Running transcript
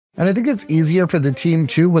And I think it's easier for the team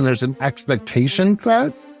too when there's an expectation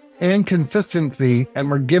set and consistency,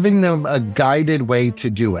 and we're giving them a guided way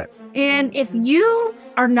to do it. And if you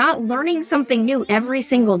are not learning something new every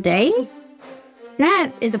single day,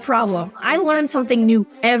 that is a problem. I learn something new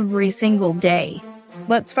every single day.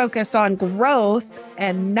 Let's focus on growth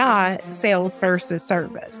and not sales versus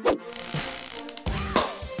service.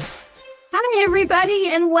 Hi, everybody,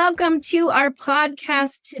 and welcome to our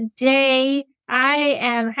podcast today. I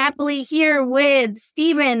am happily here with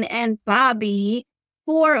Stephen and Bobby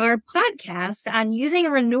for our podcast on using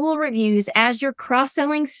renewal reviews as your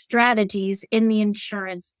cross-selling strategies in the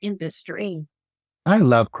insurance industry. I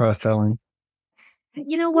love cross-selling.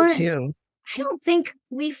 You know what? Me too. I don't think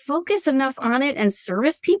we focus enough on it as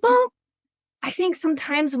service people. I think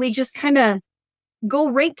sometimes we just kind of go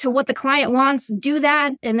right to what the client wants, do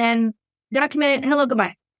that, and then document it. Hello,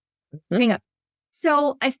 goodbye. Hang up.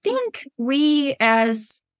 So I think we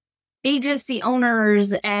as agency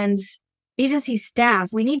owners and agency staff,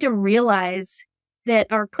 we need to realize that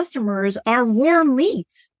our customers are warm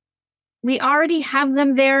leads. We already have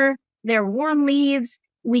them there. They're warm leads.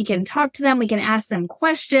 We can talk to them. We can ask them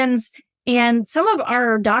questions. And some of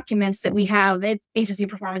our documents that we have at Agency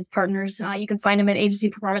Performance Partners, you can find them at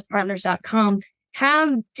agencyperformancepartners.com,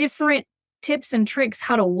 have different tips and tricks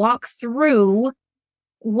how to walk through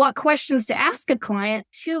what questions to ask a client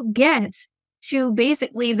to get to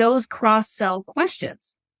basically those cross-sell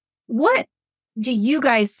questions. What do you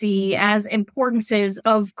guys see as importances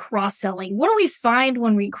of cross-selling? What do we find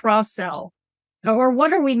when we cross-sell? Or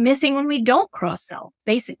what are we missing when we don't cross-sell,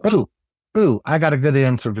 basically? I got a good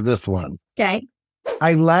answer for this one. Okay.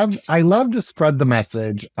 I love to spread the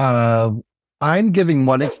message of I'm giving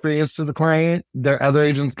one experience to the client, their other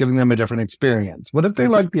agents giving them a different experience. What if they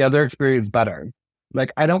like the other experience better?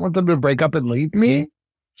 Like, I don't want them to break up and leave me.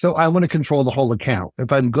 So I want to control the whole account. If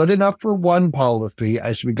I'm good enough for one policy,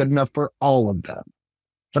 I should be good enough for all of them.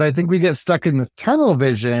 But I think we get stuck in this tunnel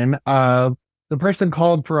vision of the person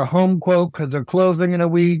called for a home quote because they're closing in a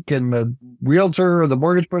week and the realtor or the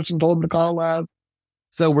mortgage person told them to call us.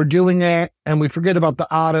 So we're doing it and we forget about the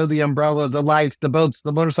auto, the umbrella, the lights, the boats,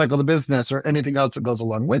 the motorcycle, the business, or anything else that goes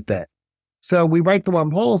along with it. So we write the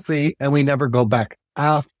one policy and we never go back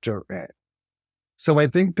after it. So I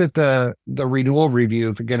think that the renewal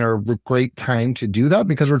reviews, again, are a great time to do that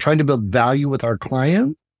because we're trying to build value with our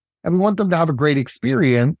clients and we want them to have a great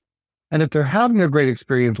experience. And if they're having a great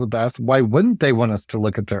experience with us, why wouldn't they want us to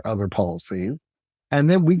look at their other policies? And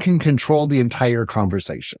then we can control the entire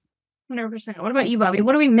conversation. 100%. What about you, Bobby?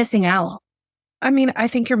 What are we missing out? I mean, I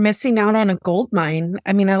think you're missing out on a gold mine.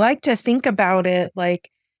 I mean, I like to think about it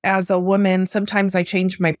like as a woman, sometimes I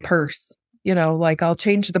change my purse, like I'll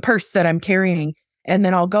change the purse that I'm carrying. And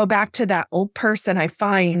then I'll go back to that old purse and I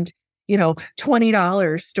find,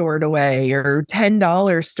 $20 stored away or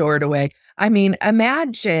 $10 stored away. I mean,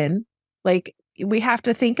 imagine like we have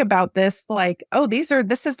to think about this like, oh, this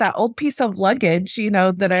is that old piece of luggage,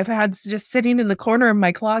 that I've had just sitting in the corner of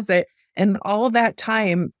my closet. And all of that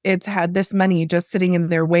time, it's had this money just sitting in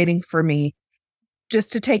there waiting for me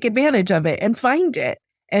just to take advantage of it and find it.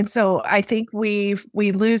 And so I think we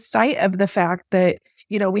lose sight of the fact that,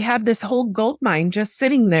 we have this whole gold mine just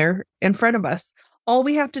sitting there in front of us. All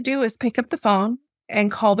we have to do is pick up the phone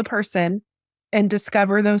and call the person and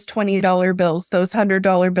discover those $20 bills, those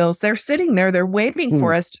 $100 bills. They're sitting there. They're waiting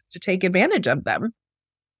for us to take advantage of them.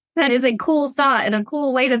 That is a cool thought and a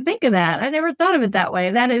cool way to think of that. I never thought of it that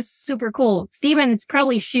way. That is super cool. Stephen, it's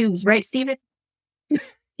probably shoes, right, Stephen?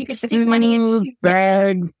 You could stick money in shoes.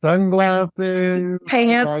 Bags, sunglasses,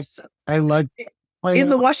 pants. I like in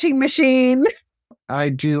the washing machine. I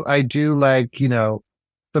do like,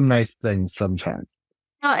 some nice things sometimes.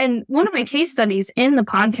 And one of my case studies in the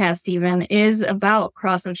podcast even is about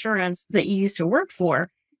cross insurance that you used to work for.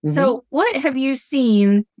 Mm-hmm. So what have you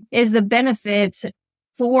seen is the benefit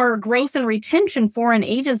for growth and retention for an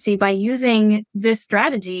agency by using this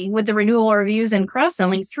strategy with the renewal reviews and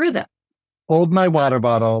cross-selling through them? Hold my water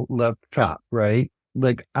bottle left top, right?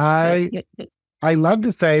 Like I love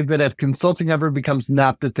to say that if consulting ever becomes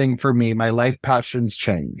not the thing for me, my life passions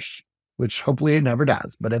change, which hopefully it never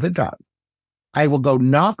does. But if it does, I will go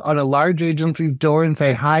knock on a large agency's door and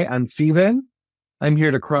say, hi, I'm Stephen. I'm here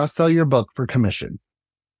to cross-sell your book for commission.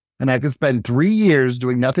 And I could spend 3 years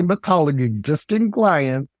doing nothing but calling existing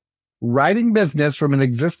clients, writing business from an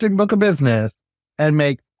existing book of business, and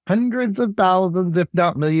make hundreds of thousands, if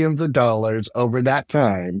not millions of dollars over that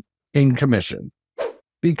time in commission.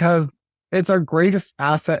 Because it's our greatest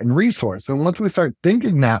asset and resource. And once we start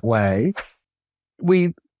thinking that way,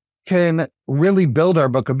 we can really build our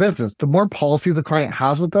book of business. The more policy the client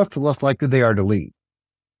has with us, the less likely they are to leave.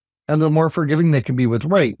 And the more forgiving they can be with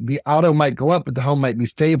rate, the auto might go up, but the home might be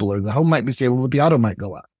stable, or the home might be stable, but the auto might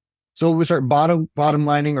go up. So we start bottom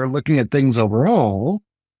lining or looking at things overall.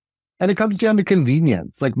 And it comes down to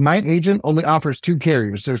convenience. Like my agent only offers 2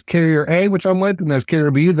 carriers. There's carrier A, which I'm with, and there's carrier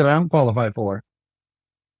B that I don't qualify for.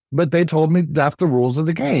 But they told me that's the rules of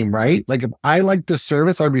the game, right? Like if I like the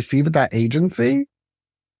service I receive at that agency,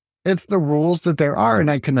 it's the rules that there are, and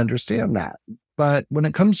I can understand that. But when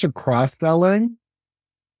it comes to cross-selling,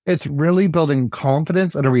 it's really building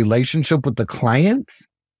confidence and a relationship with the clients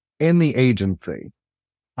and the agency.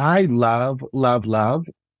 I love,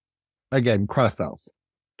 again, cross-sells.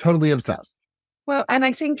 Totally obsessed. Well, and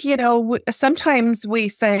I think, sometimes we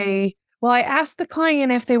say, well, I asked the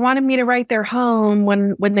client if they wanted me to write their home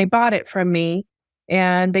when they bought it from me,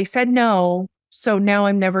 and they said no. So now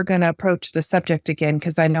I'm never going to approach the subject again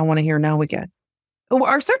because I don't want to hear no again.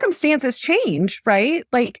 Our circumstances change, right?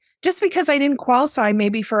 Like just because I didn't qualify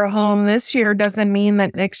maybe for a home this year doesn't mean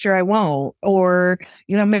that next year I won't. Or,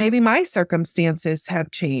 maybe my circumstances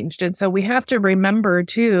have changed. And so we have to remember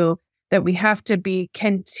too that we have to be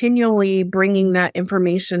continually bringing that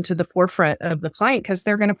information to the forefront of the client because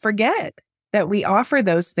they're going to forget that we offer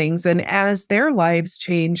those things. And as their lives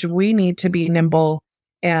change, we need to be nimble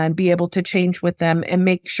and be able to change with them and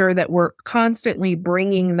make sure that we're constantly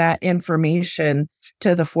bringing that information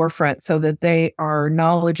to the forefront so that they are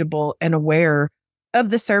knowledgeable and aware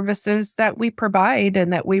of the services that we provide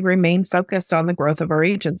and that we remain focused on the growth of our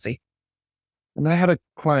agency. And I had a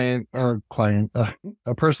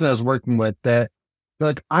a person I was working with that,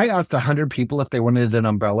 like, I asked 100 people if they wanted an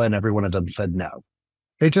umbrella and every one of them said no.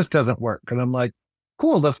 It just doesn't work. And I'm like,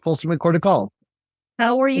 cool, let's pull some recorded calls.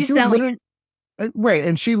 How were you selling? Right.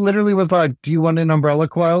 And she literally was like, do you want an umbrella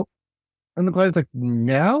quote? And the client's like,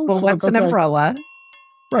 no. Well, what's an umbrella?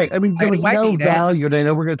 Right. I mean, there was no value. And I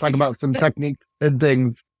know we're going to talk about some techniques and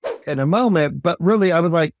things in a moment, but really I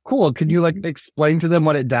was like, cool. Can you explain to them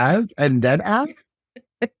what it does and then ask?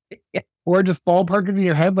 Yeah. Or just ballpark it in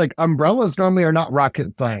your head? Like umbrellas normally are not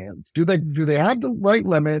rocket science. Do they have the right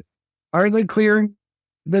limit? Are they clear?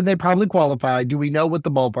 Then they probably qualify. Do we know what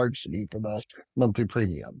the ballpark should be for the monthly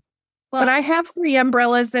premium? Well, but I have 3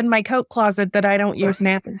 umbrellas in my coat closet that I don't use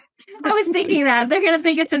now. I was thinking that. They're going to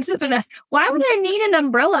think it's just an why would I need an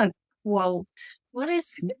umbrella quote? What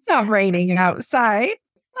is... It's not raining outside.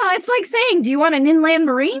 Well, it's like saying, do you want an inland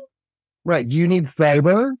marine? Right. Do you need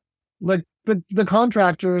fiber? Like the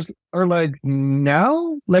contractors are like,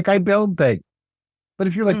 no, like I build things. But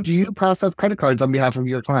if you're like, do you process credit cards on behalf of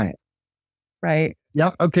your client? Right. Yeah.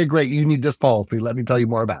 Okay, great. You need this policy. Let me tell you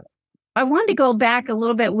more about it. I wanted to go back a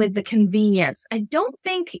little bit with the convenience. I don't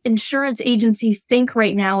think insurance agencies think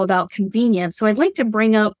right now about convenience. So I'd like to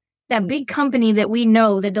bring up that big company that we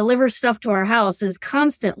know that delivers stuff to our houses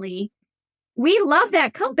constantly. We love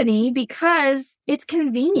that company because it's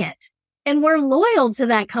convenient. And we're loyal to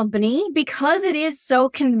that company because it is so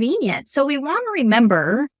convenient. So we want to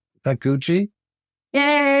remember that Gucci?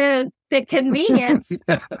 The convenience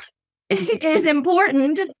is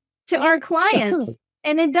important to our clients.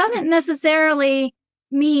 And it doesn't necessarily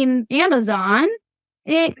mean Amazon.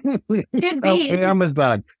 It could be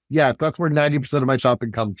Amazon. Yeah, that's where 90% of my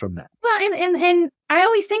shopping comes from now. Well, and I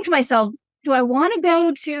always think to myself, do I want to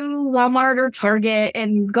go to Walmart or Target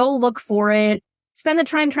and go look for it, spend the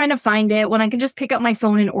time trying to find it when I can just pick up my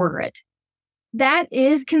phone and order it? That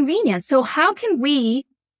is convenient. So how can we,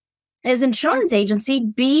 as insurance agency,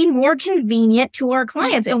 be more convenient to our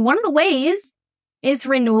clients? And one of the ways is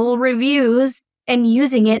renewal reviews and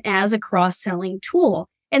using it as a cross-selling tool.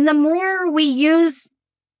 And the more we use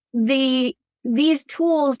these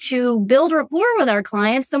tools to build rapport with our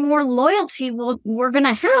clients, the more loyalty we're going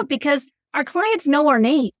to have because our clients know our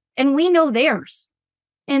name and we know theirs.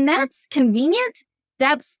 And that's convenient.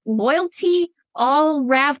 That's loyalty all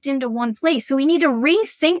wrapped into one place. So we need to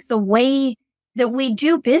rethink the way that we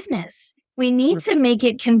do business. We need to make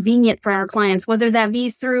it convenient for our clients, whether that be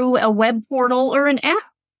through a web portal or an app.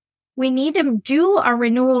 We need to do our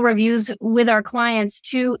renewal reviews with our clients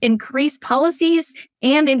to increase policies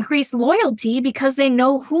and increase loyalty because they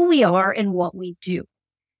know who we are and what we do.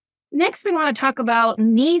 Next, we want to talk about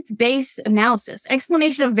needs-based analysis,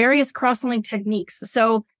 explanation of various cross-selling techniques.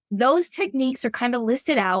 So those techniques are kind of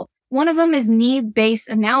listed out. One of them is needs-based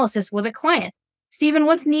analysis with a client. Stephen,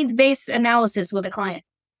 what's needs-based analysis with a client?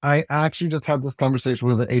 I actually just had this conversation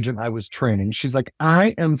with an agent I was training. She's like,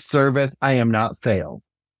 I am service, I am not sales.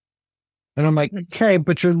 And I'm like, okay,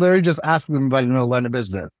 but you're literally just asking them if I know line of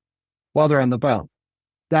business while they're on the phone.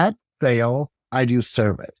 That sale, I do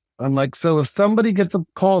service. I'm like, so if somebody gets a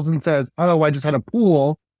calls and says, oh, I just had a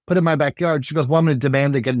pool put in my backyard, she goes, well, I'm going to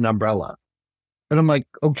demand they get an umbrella. And I'm like,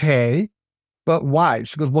 okay, but why?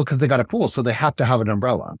 She goes, well, because they got a pool, so they have to have an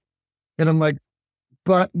umbrella. And I'm like,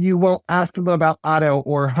 but you won't ask them about auto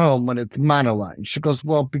or home when it's monoline. She goes,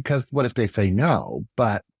 well, because what if they say no?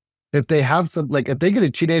 But if they have some, like if they get a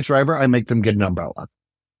teenage driver, I make them get an umbrella.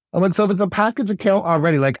 I'm like, so if it's a package account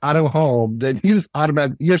already, like auto home, then you just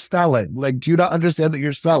you're selling. Like, do you not understand that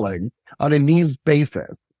you're selling on a needs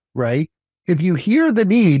basis, right? If you hear the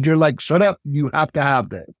need, you're like, shut up, you have to have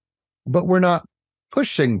this. But we're not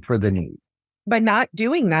pushing for the need. By not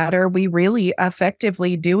doing that, are we really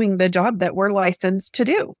effectively doing the job that we're licensed to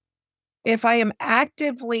do? If I am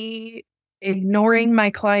actively ignoring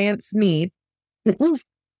my client's need,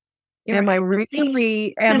 am I really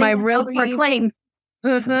claim?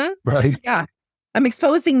 Right. Yeah. I'm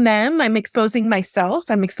exposing them. I'm exposing myself.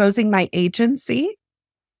 I'm exposing my agency.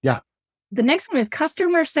 Yeah. The next one is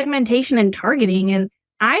customer segmentation and targeting. And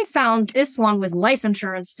I found this one with life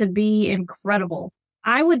insurance to be incredible.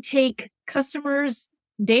 I would take customers'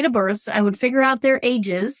 date of births. I would figure out their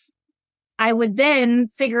ages. I would then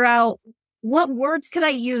figure out what words could I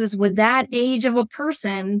use with that age of a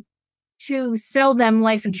person to sell them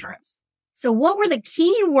life insurance. So what were the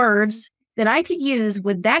key words that I could use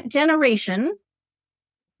with that generation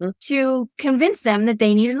to convince them that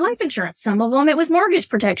they needed life insurance? Some of them, it was mortgage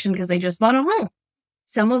protection because they just bought a home.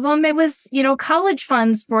 Some of them, it was, college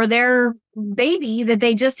funds for their baby that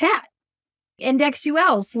they just had. Index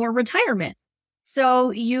UL for retirement.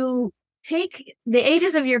 So you take the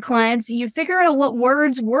ages of your clients, you figure out what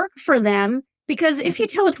words work for them. Because if you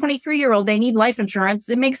tell a 23-year-old they need life insurance,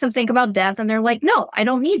 it makes them think about death. And they're like, no, I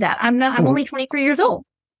don't need that. I'm only 23 years old.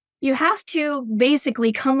 You have to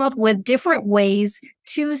basically come up with different ways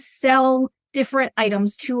to sell different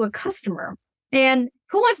items to a customer. And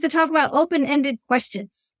who wants to talk about open-ended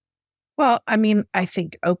questions? Well, I mean, I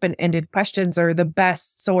think open-ended questions are the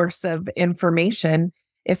best source of information.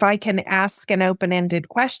 If I can ask an open-ended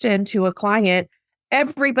question to a client,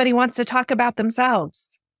 everybody wants to talk about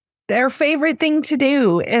themselves. Their favorite thing to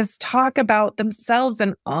do is talk about themselves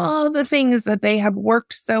and all the things that they have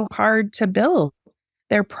worked so hard to build.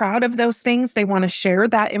 They're proud of those things. They want to share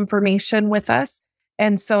that information with us.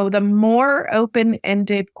 And so the more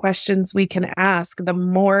open-ended questions we can ask, the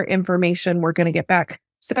more information we're going to get back.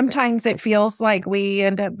 Sometimes it feels like we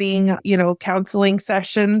end up being, counseling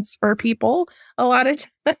sessions for people. A lot of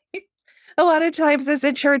times as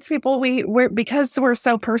insurance people, we're because we're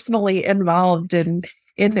so personally involved in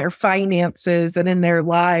their finances and in their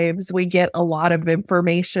lives, we get a lot of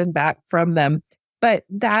information back from them. But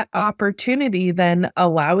that opportunity then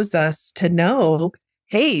allows us to know,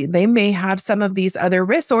 hey, they may have some of these other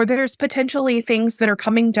risks, or there's potentially things that are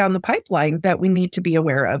coming down the pipeline that we need to be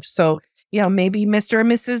aware of. So, maybe Mr. and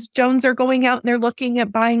Mrs. Jones are going out and they're looking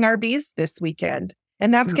at buying RVs this weekend.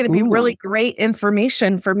 And that's going to be really great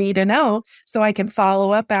information for me to know so I can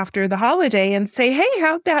follow up after the holiday and say, hey,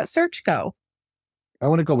 how'd that search go? I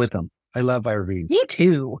want to go with them. I love RVs. Me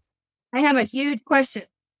too. I have a huge question.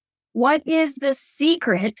 What is the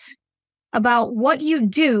secret about what you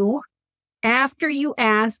do after you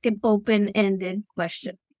ask an open-ended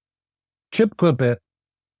question? Chip clip it.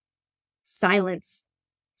 Silence.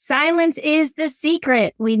 Silence is the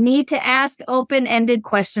secret. We need to ask open-ended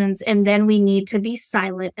questions, and then we need to be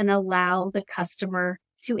silent and allow the customer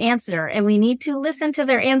to answer. And we need to listen to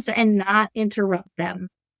their answer and not interrupt them.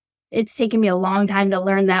 It's taken me a long time to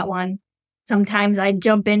learn that one. Sometimes I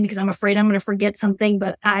jump in because I'm afraid I'm going to forget something,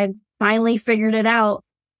 but I finally figured it out.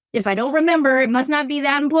 If I don't remember, it must not be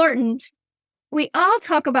that important. We all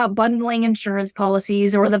talk about bundling insurance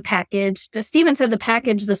policies or the package. Stephen said the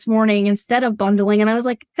package this morning instead of bundling. And I was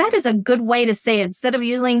like, that is a good way to say it. Instead of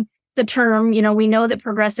using the term, we know that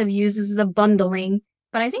Progressive uses the bundling,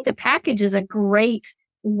 but I think the package is a great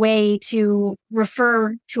way to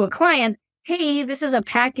refer to a client. Hey, this is a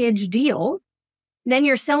package deal. Then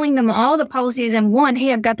you're selling them all the policies in one.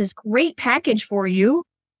 Hey, I've got this great package for you.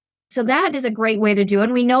 So that is a great way to do it.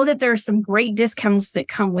 And we know that there's some great discounts that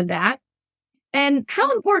come with that. And how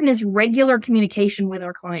important is regular communication with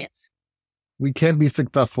our clients? We can't be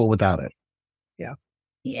successful without it. Yeah.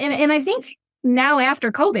 And I think now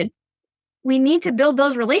after COVID, we need to build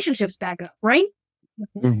those relationships back up, right?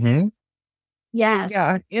 Mm-hmm. Yes.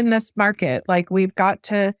 Yeah. In this market,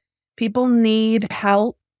 people need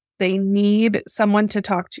help. They need someone to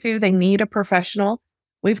talk to. They need a professional.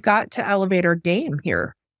 We've got to elevate our game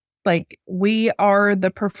here. We are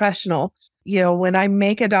the professional. When I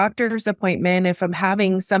make a doctor's appointment, if I'm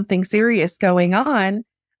having something serious going on,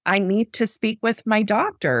 I need to speak with my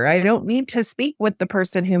doctor. I don't need to speak with the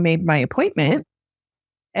person who made my appointment.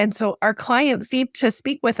 And so our clients need to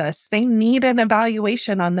speak with us. They need an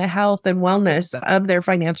evaluation on the health and wellness of their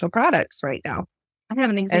financial products right now. I have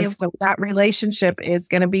an example. And so that relationship is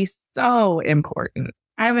going to be so important.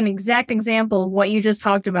 I have an exact example of what you just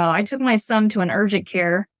talked about. I took my son to an urgent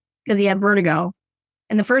care because he had vertigo.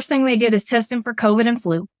 And the first thing they did is test him for COVID and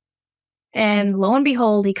flu. And lo and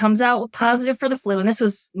behold, he comes out positive for the flu. And this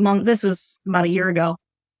was about a year ago.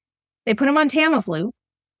 They put him on Tamiflu.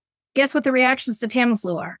 Guess what the reactions to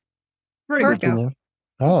Tamiflu are? Vertigo.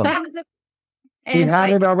 Oh, he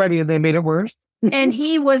had it already and they made it worse. And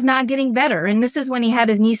he was not getting better. And this is when he had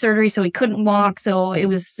his knee surgery, so he couldn't walk. So it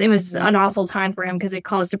was an awful time for him because it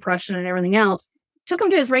caused depression and everything else. Took him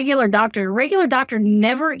to his regular doctor. Regular doctor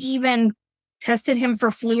never even tested him for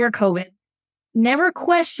flu or COVID. Never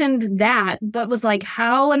questioned that, but was like,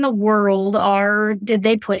 how in the world did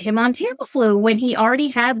they put him on Tamiflu when he already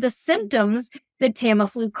had the symptoms that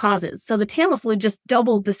Tamiflu causes? So the Tamiflu just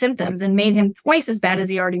doubled the symptoms and made him twice as bad as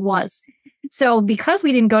he already was. So because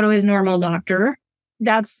we didn't go to his normal doctor,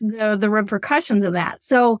 that's the repercussions of that.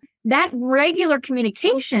 So that regular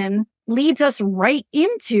communication leads us right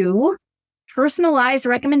into personalized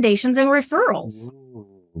recommendations and referrals.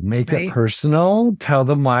 Make it personal. Tell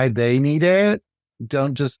them why they need it.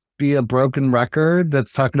 Don't just be a broken record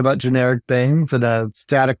that's talking about generic things in a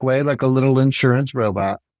static way, like a little insurance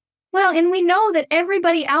robot. Well, and we know that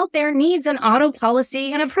everybody out there needs an auto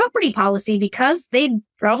policy and a property policy because they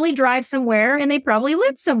probably drive somewhere and they probably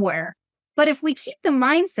live somewhere. But if we keep the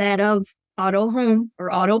mindset of auto home or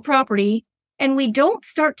auto property, and we don't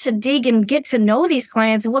start to dig and get to know these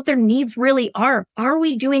clients and what their needs really are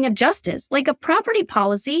we doing a justice? Like a property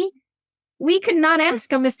policy, we could not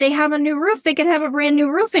ask them if they have a new roof. They could have a brand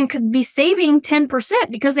new roof and could be saving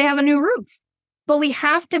 10% because they have a new roof. But we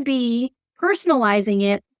have to be personalizing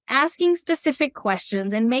it, asking specific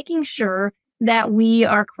questions and making sure that we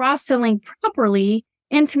are cross-selling properly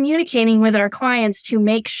and communicating with our clients to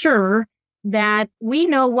make sure that we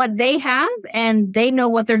know what they have and they know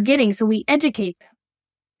what they're getting. So we educate them.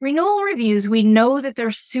 Renewal reviews, we know that they're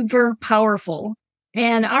super powerful.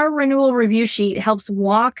 And our renewal review sheet helps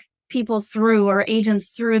walk people through, or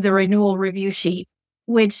agents through, the renewal review sheet,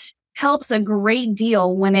 which helps a great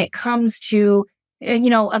deal when it comes to,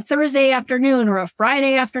 a Thursday afternoon or a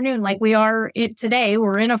Friday afternoon, like we are today.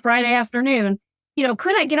 We're in a Friday afternoon.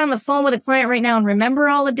 Could I get on the phone with a client right now and remember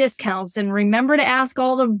all the discounts and remember to ask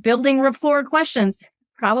all the building rapport questions?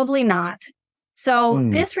 Probably not. So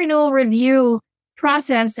this renewal review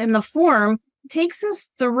process and the form takes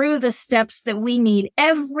us through the steps that we need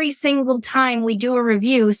every single time we do a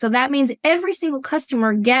review. So that means every single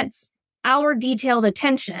customer gets our detailed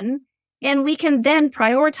attention, and we can then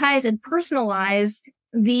prioritize and personalize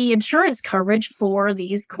the insurance coverage for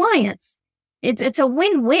these clients. It's a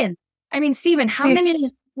win-win. I mean, Stephen,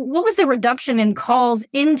 what was the reduction in calls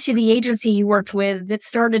into the agency you worked with that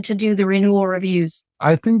started to do the renewal reviews?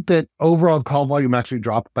 I think that overall call volume actually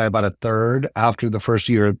dropped by about a third after the first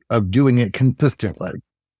year of doing it consistently.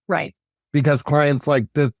 Right. Because clients, like,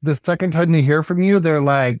 the second time they hear from you, they're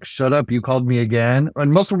like, shut up, you called me again.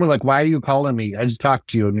 And most of them were like, why are you calling me? I just talked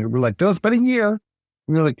to you. And you were like, no, it's been a year.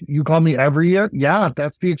 And you're like, you call me every year? Yeah,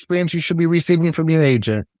 that's the experience you should be receiving from your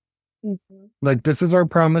agent. Mm-hmm. Like, this is our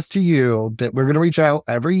promise to you that we're going to reach out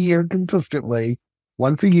every year consistently,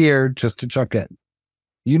 once a year, just to check in.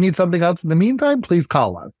 You need something else in the meantime, please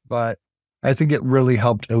call us. But I think it really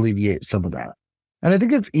helped alleviate some of that. And I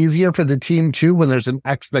think it's easier for the team too when there's an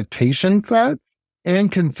expectation set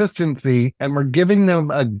and consistency, and we're giving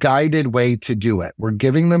them a guided way to do it. We're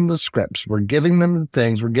giving them the scripts, we're giving them the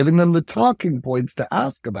things, we're giving them the talking points to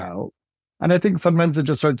ask about. And I think sometimes it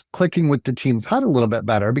just starts clicking with the team's head a little bit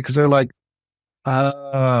better because they're like,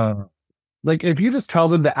 if you just tell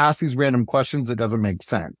them to ask these random questions, it doesn't make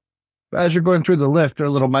sense. But as you're going through the list, their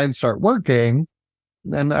little minds start working.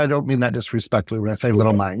 And I don't mean that disrespectfully when I say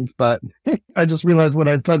little minds, but I just realized when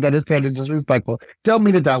I said that it's kind of disrespectful. Don't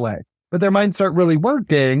mean it that way. But their minds start really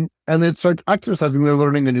working, and it starts exercising. They're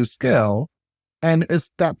learning a new skill. And it's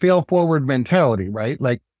that fail forward mentality, right?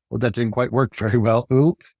 Like, well, that didn't quite work very well.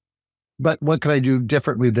 Oops. But what can I do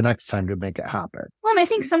differently the next time to make it happen? Well, and I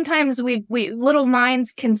think sometimes we little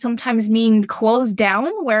minds can sometimes mean closed down,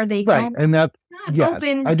 where they right, and that's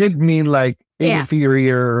open. I didn't mean like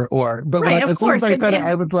inferior but right, of course. I was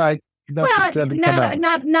like,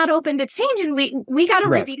 not open to change. And we got a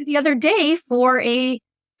review the other day for a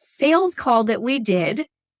sales call that we did,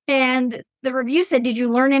 and the review said, "Did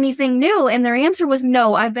you learn anything new?" And their answer was,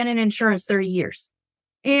 "No, I've been in insurance 30 years."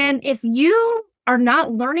 And if you are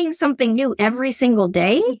not learning something new every single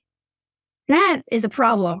day, that is a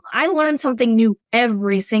problem. I learn something new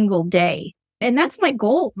every single day. And that's my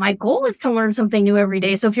goal. My goal is to learn something new every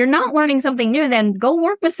day. So if you're not learning something new, then go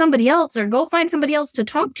work with somebody else or go find somebody else to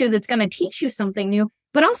talk to that's going to teach you something new.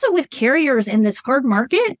 But also with carriers in this hard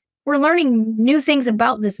market, we're learning new things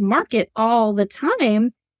about this market all the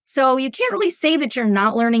time. So you can't really say that you're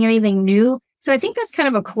not learning anything new. So I think that's kind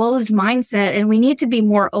of a closed mindset, and we need to be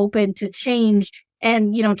more open to change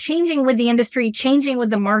and, changing with the industry, changing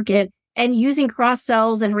with the market, and using cross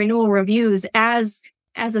sells and renewal reviews as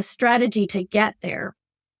a strategy to get there.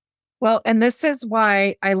 Well, and this is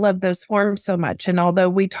why I love those forms so much. And although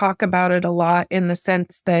we talk about it a lot in the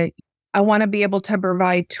sense that I want to be able to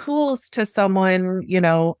provide tools to someone,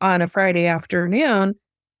 on a Friday afternoon,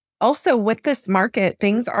 also with this market,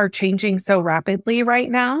 things are changing so rapidly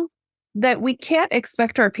right now that we can't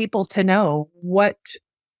expect our people to know what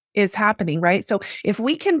is happening, right? So if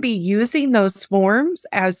we can be using those forms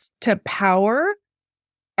as to power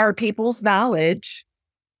our people's knowledge,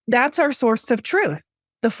 that's our source of truth.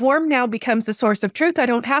 The form now becomes the source of truth. I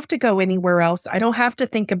don't have to go anywhere else. I don't have to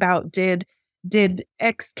think about did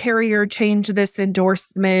X carrier change this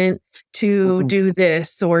endorsement to do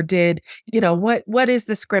this, or did, what is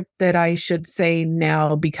the script that I should say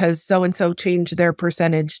now because so-and-so changed their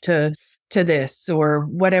percentage to this or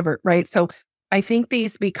whatever, right? So I think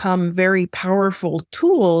these become very powerful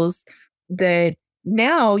tools that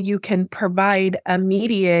now you can provide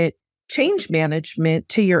immediate change management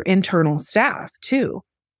to your internal staff too,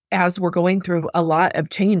 as we're going through a lot of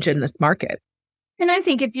change in this market. And I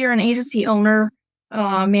think if you're an agency owner,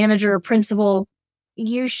 manager, principal,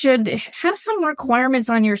 you should have some requirements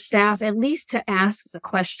on your staff, at least to ask the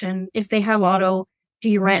question. If they have auto, do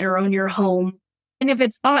you rent or own your home? And if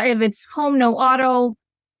it's home, no auto,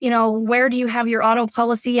 where do you have your auto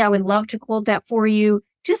policy? I would love to quote that for you.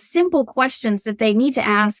 Just simple questions that they need to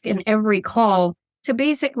ask in every call to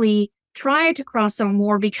basically try to cross sell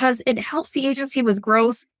more, because it helps the agency with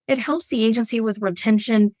growth. It helps the agency with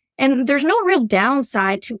retention. And there's no real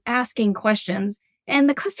downside to asking questions. And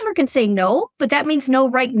the customer can say no, but that means no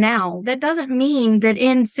right now. That doesn't mean that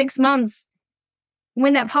in 6 months,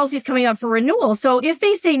 when that policy is coming up for renewal. So if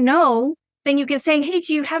they say no, then you can say, hey,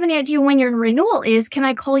 do you have any idea when your renewal is? Can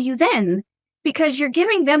I call you then? Because you're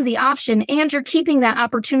giving them the option and you're keeping that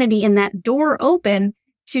opportunity and that door open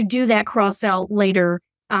to do that cross sell later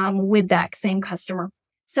with that same customer.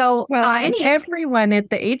 So everyone at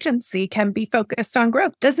the agency can be focused on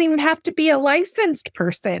growth. Doesn't even have to be a licensed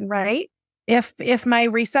person, right? If my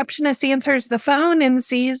receptionist answers the phone and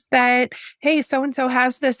sees that, hey, so-and-so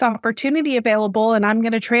has this opportunity available and I'm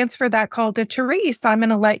going to transfer that call to Therese, I'm going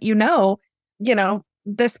to let you know,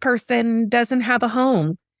 this person doesn't have a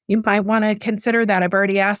home. You might want to consider that. I've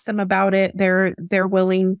already asked them about it. They're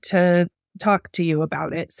willing to talk to you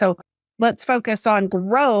about it. So let's focus on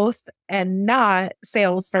growth and not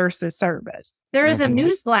sales versus service. There is a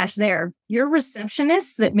newsflash there. Your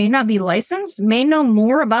receptionist that may not be licensed may know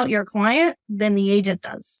more about your client than the agent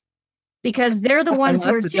does, because they're the ones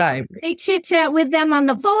who they chit chat with them on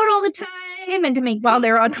the phone all the time and to make while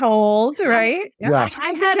they're on hold, right? Yeah.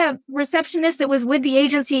 I had a receptionist that was with the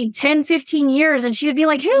agency 10, 15 years, and she would be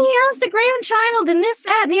like, hey, how's the grandchild and this,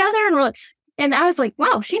 that, and the other. And I was like,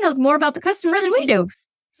 wow, she knows more about the customer than we do.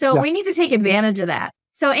 So we need to take advantage of that.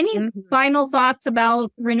 So any final thoughts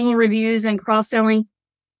about renewal reviews and cross-selling?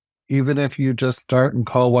 Even if you just start and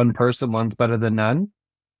call one person, one's better than none.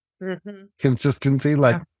 Consistency,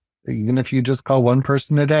 even if you just call one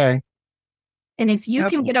person a day. And if you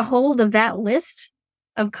can get a hold of that list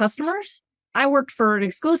of customers, I worked for an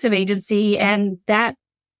exclusive agency, and that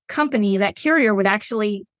company, that carrier would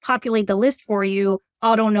actually populate the list for you.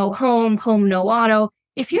 Auto, no home, home, no auto.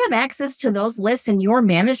 If you have access to those lists in your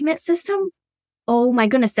management system, oh my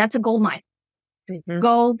goodness, that's a gold mine.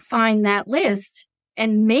 Go find that list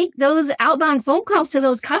and make those outbound phone calls to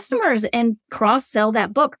those customers and cross-sell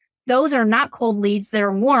that book. Those are not cold leads.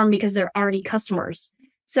 They're warm because they're already customers.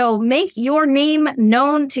 So make your name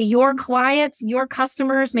known to your clients, your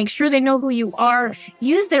customers. Make sure they know who you are.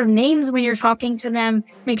 Use their names when you're talking to them.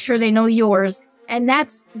 Make sure they know yours. And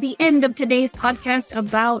that's the end of today's podcast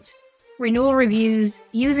about renewal reviews,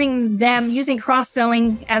 using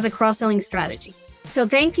cross-selling as a cross-selling strategy. So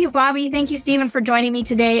thank you, Bobby. Thank you, Stephen, for joining me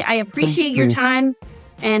today. I appreciate your time,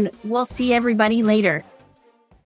 and we'll see everybody later.